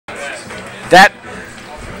That,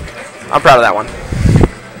 I'm proud of that one.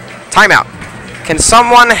 Timeout. Can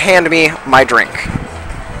someone hand me my drink?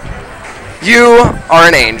 You are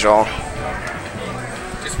an angel.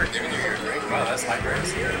 Just for giving you your drink? Wow, that's high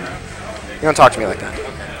praise. You don't talk to me like that.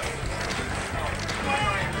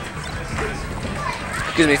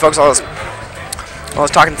 Excuse me, folks. I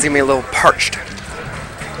was talking to me a little parched.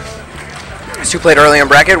 Stu played early in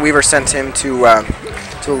bracket. Weaver sent him to a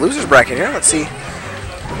loser's bracket here. Let's see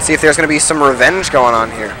if there's going to be some revenge going on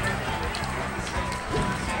here.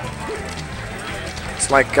 It's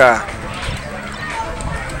like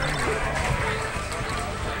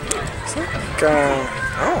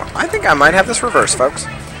oh, I think I might have this reversed, folks.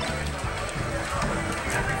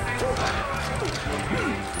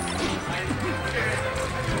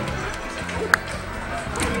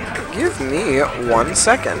 Give me 1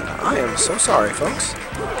 second. I am so sorry, folks.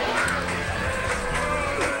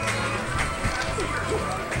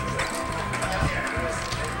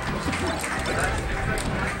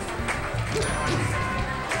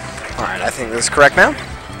 Alright, I think this is correct now.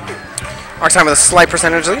 arcSine with a slight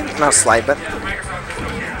percentage lead. Not slight, but...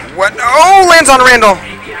 What? Oh, lands on Randall!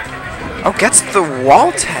 Oh, gets the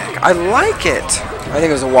wall tag. I like it. I think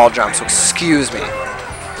it was a wall jump, so excuse me.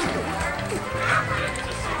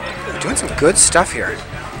 Doing some good stuff here.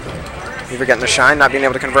 Weaver getting the shine, not being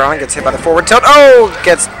able to convert on, gets hit by the forward tilt. Oh,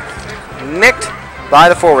 gets nicked by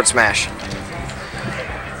the forward smash.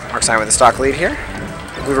 arcSine with a stock lead here.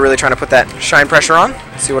 Weaver really trying to put that shine pressure on.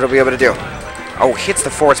 See what he'll be able to do. Oh, hits the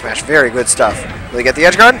forward smash. Very good stuff. Will he get the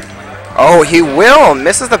edge guard? Oh, he will.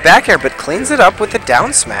 Misses the back air, but cleans it up with the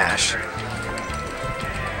down smash.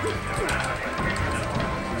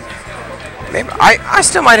 Maybe I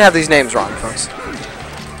still might have these names wrong, folks.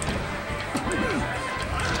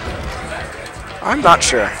 I'm not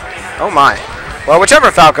sure. Oh my. Well, whichever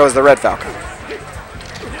Falco is the red Falco.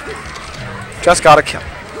 Just got a kill.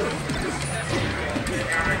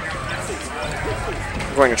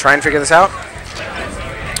 I'm going to try and figure this out.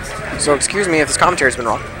 So excuse me if this commentary's been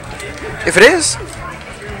wrong. If it is,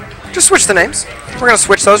 just switch the names. We're going to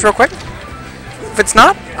switch those real quick. If it's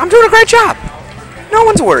not, I'm doing a great job. No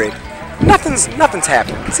one's worried. Nothing's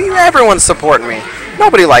happening. See, everyone's supporting me.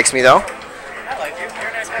 Nobody likes me, though.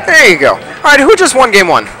 There you go. All right, who just won game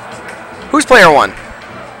one? Who's player one?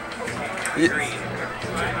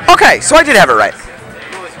 Okay, so I did have it right.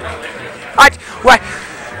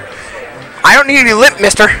 I don't need any lip,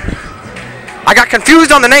 mister. I got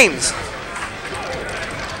confused on the names.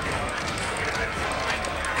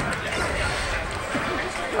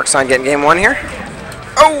 arcSine getting game one here.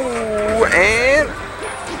 Oh, and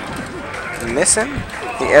missing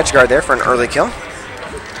the edge guard there for an early kill.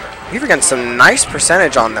 Weaver getting some nice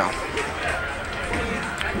percentage on, though.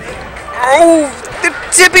 Oh, the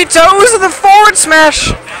tippy toes of the forward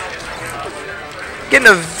smash. Getting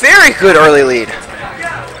a very good early lead.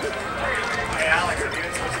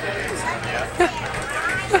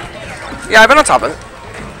 Yeah, I've been on top of it.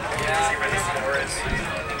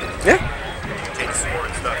 Yeah.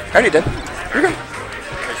 I already did. You're good.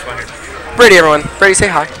 Brady, everyone. Brady, say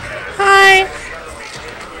hi. Hi.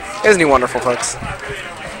 Isn't he wonderful, folks?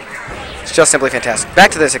 It's just simply fantastic.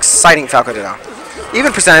 Back to this exciting Falco Ditto.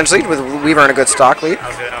 Even percentage lead with Weaver in a good stock lead. I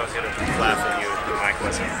was gonna laugh at you if the mic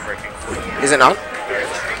wasn't freaking. Is it not?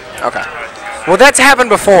 Okay. Well, that's happened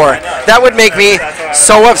before. That would make me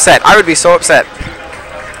so upset. I would be so upset.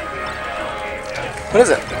 What is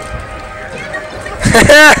it?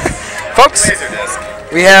 Folks,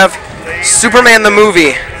 we have Superman the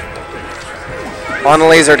movie on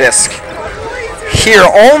Laserdisc. Here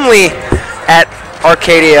only at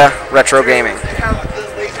Arcadia Retro Gaming.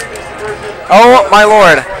 Oh my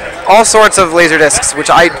lord. All sorts of Laserdiscs, which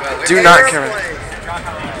I do not care about.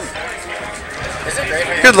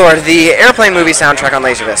 Good lord, the airplane movie soundtrack on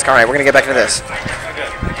Laserdisc. Alright, we're going to get back into this.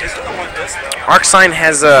 arcSine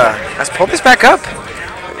has pulled this back up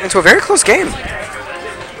into a very close game.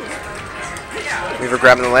 Weaver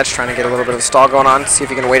grabbing the ledge, trying to get a little bit of a stall going on, see if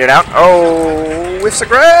he can wait it out. Oh, whiffs a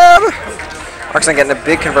grab! arcSine getting a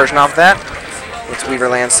big conversion off that. Lets Weaver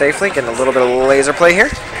land safely, getting a little bit of laser play here.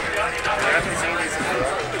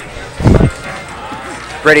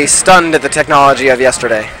 Brady stunned at the technology of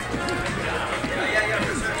yesterday.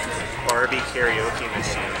 Barbie karaoke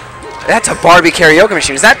machine. That's a Barbie karaoke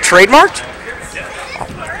machine. Is that trademarked?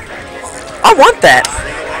 I want that.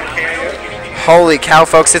 Holy cow,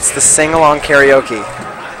 folks, it's the sing-along karaoke.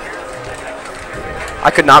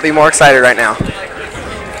 I could not be more excited right now.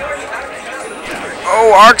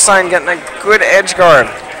 Oh, arcSine getting a good edge guard.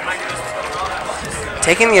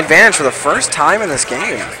 Taking the advantage for the first time in this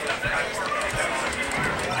game.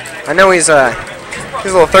 I know he's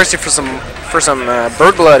He's a little thirsty for some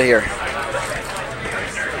bird blood here.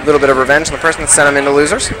 A little bit of revenge on the person that sent him into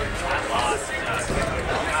losers.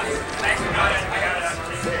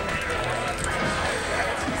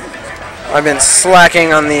 I've been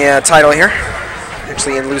slacking on the title here.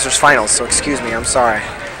 Actually in losers finals, so excuse me, I'm sorry.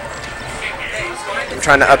 I'm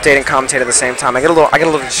trying to update and commentate at the same time. I get a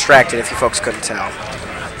little distracted if you folks couldn't tell.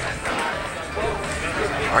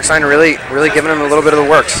 arcSine really giving him a little bit of the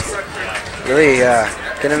works. Really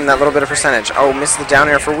getting him that little bit of percentage. Oh, misses the down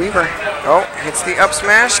air for Weaver. Oh, hits the up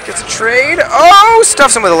smash, gets a trade. Oh,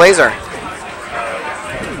 stuffs him with a laser.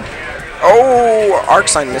 Oh,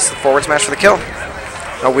 arcSine missed the forward smash for the kill.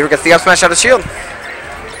 Oh, Weaver gets the up smash out of shield.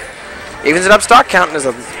 Evens it up stock count, and there's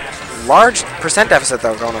a large percent deficit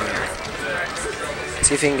though going on there. Let's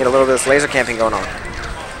see if he can get a little bit of this laser camping going on.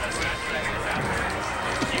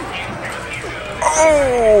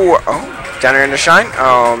 Oh, down here into shine.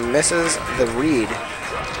 Oh, misses the read.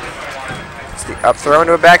 It's the up throw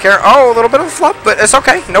into a back air. Oh, a little bit of a flop, but it's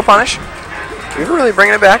okay. No punish. Weaver really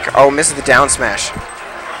bringing it back. Oh, misses the down smash.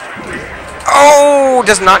 Oh,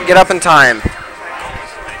 does not get up in time.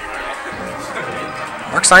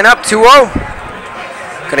 arcSine up 2-0.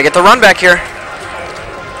 Gonna get the run back here.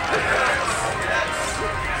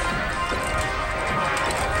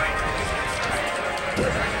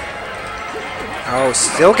 Oh,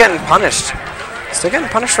 still getting punished. Still getting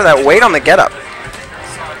punished for that weight on the get-up.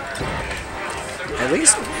 At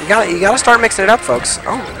least you gotta start mixing it up, folks.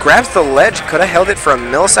 Oh, grabs the ledge. Could have held it for a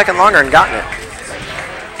millisecond longer and gotten it.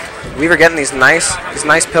 Weaver getting these nice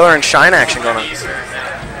pillar and shine action going on.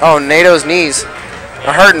 Oh, NATO's knees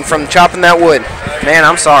are hurting from chopping that wood. Man,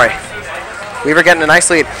 I'm sorry. Weaver getting a nice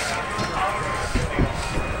lead.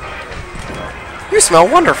 You smell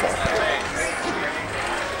wonderful.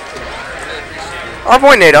 Our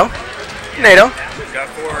boy NATO.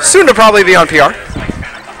 Soon to probably be on PR.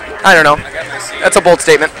 I don't know. That's a bold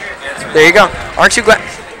statement. There you go. Aren't you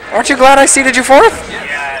glad I seated you fourth?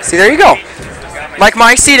 See, there you go. Like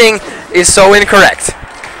my seating is so incorrect.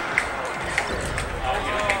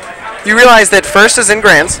 You realize that first is in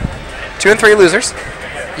grands, 2 and 3 losers.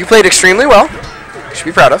 You played extremely well. You should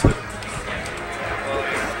be proud of.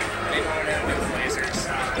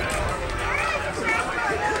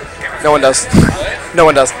 No one does. No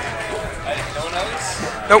one does.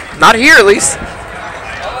 Nope, not here at least.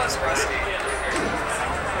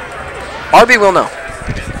 RB will know.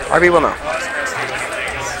 RB will know.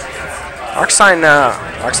 arcSine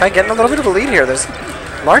getting a little bit of a lead here. There's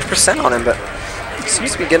a large percent on him, but he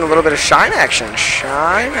seems to be getting a little bit of shine action.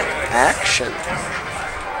 Shine action.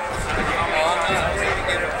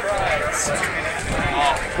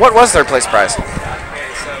 What was third place prize?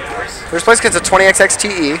 First place gets a 20XX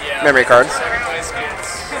TE memory card.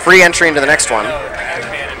 Free entry into the next one.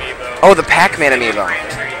 Oh, the Pac-Man amiibo.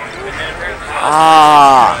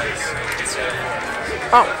 Ah.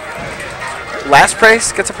 Oh. Last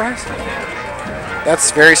place gets a prize?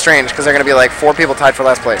 That's very strange because they're going to be like 4 people tied for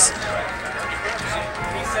last place.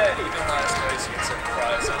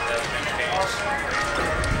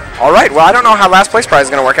 Alright, well I don't know how last place prize is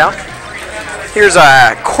going to work out. Here's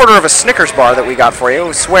a quarter of a Snickers bar that we got for you.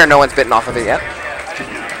 I swear no one's bitten off of it yet.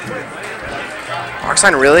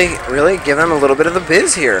 arcSine really giving him a little bit of the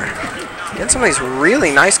biz here. Getting some of these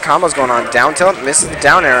really nice combos going on. Down tilt, misses the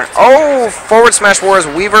down air. Oh, forward smash wars.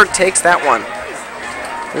 Weaver takes that one.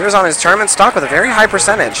 Weaver's on his tournament stock with a very high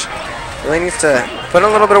percentage. Really needs to put in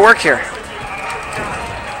a little bit of work here.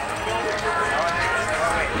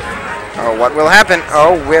 Oh, what will happen?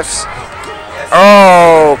 Oh, whiffs.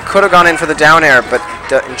 Oh, could have gone in for the down air, but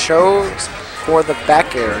chose for the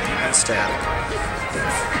back air instead.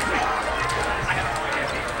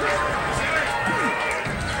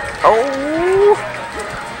 Oh!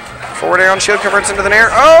 Forward air on shield converts into the nair.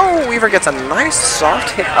 Oh! Weaver gets a nice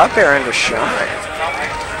soft hit up air into shine.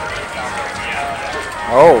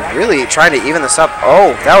 Oh, really trying to even this up.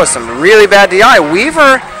 Oh, that was some really bad DI.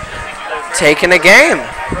 Weaver taking a game.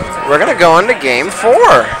 We're going to go into game 4.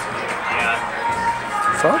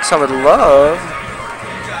 Folks, I would love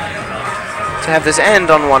to have this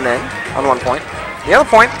end on one point. The other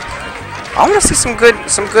point, I want to see some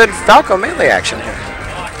good Falco melee action here.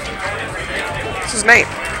 This is Nate.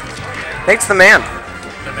 Nate's the man.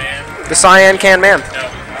 The man? The cyan can man.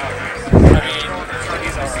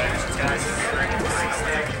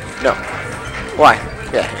 No. Why?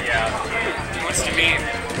 Yeah. He wants to meme.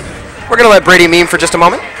 We're going to let Brady meme for just a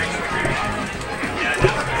moment.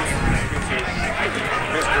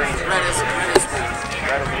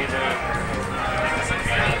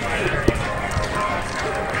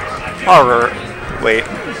 However, wait.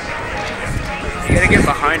 You gotta get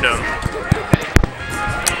behind him.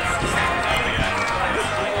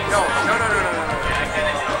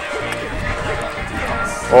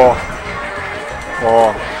 Oh.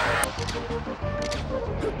 Oh.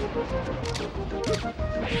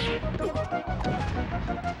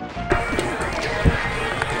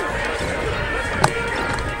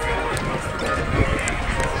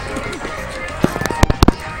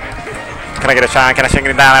 Can I get a shot? Can I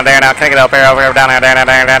get down there now? Can I get up there, over, down there, down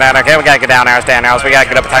there, down there? Okay, we gotta get down there, stand now. So we gotta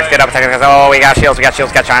get up, attack, get up, attack. Oh, we got shields, got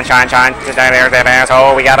shine. Down there.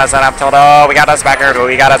 So we got us an up tilt. Oh, we got us back here.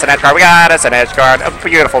 We got us an edge guard. We got us an edge guard. A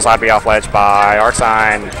beautiful side B off ledge by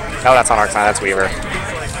arcSine. No, that's not arcSine. That's Weaver.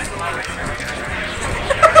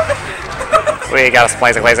 We got us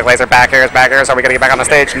laser. Backers. Are we gonna get back on the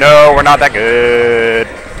stage? No, we're not that good.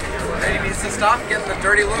 He needs to stop getting the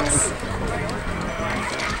dirty looks.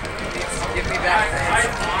 Give me that.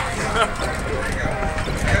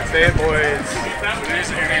 Bad boys.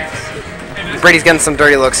 Brady's getting some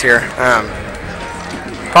dirty looks here.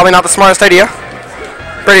 Probably not the smartest idea.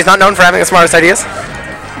 Brady's not known for having the smartest ideas.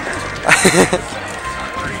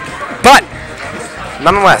 But,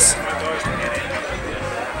 nonetheless.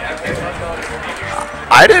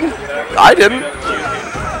 I didn't.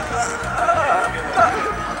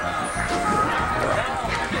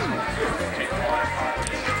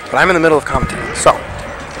 But I'm in the middle of commentating, so.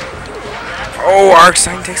 Oh,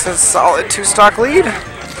 arcSine takes a solid 2-stock lead.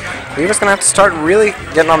 Weaver's gonna have to start really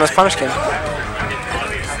getting on this punish game.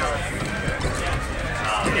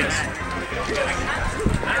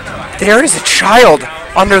 There is a child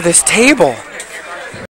under this table.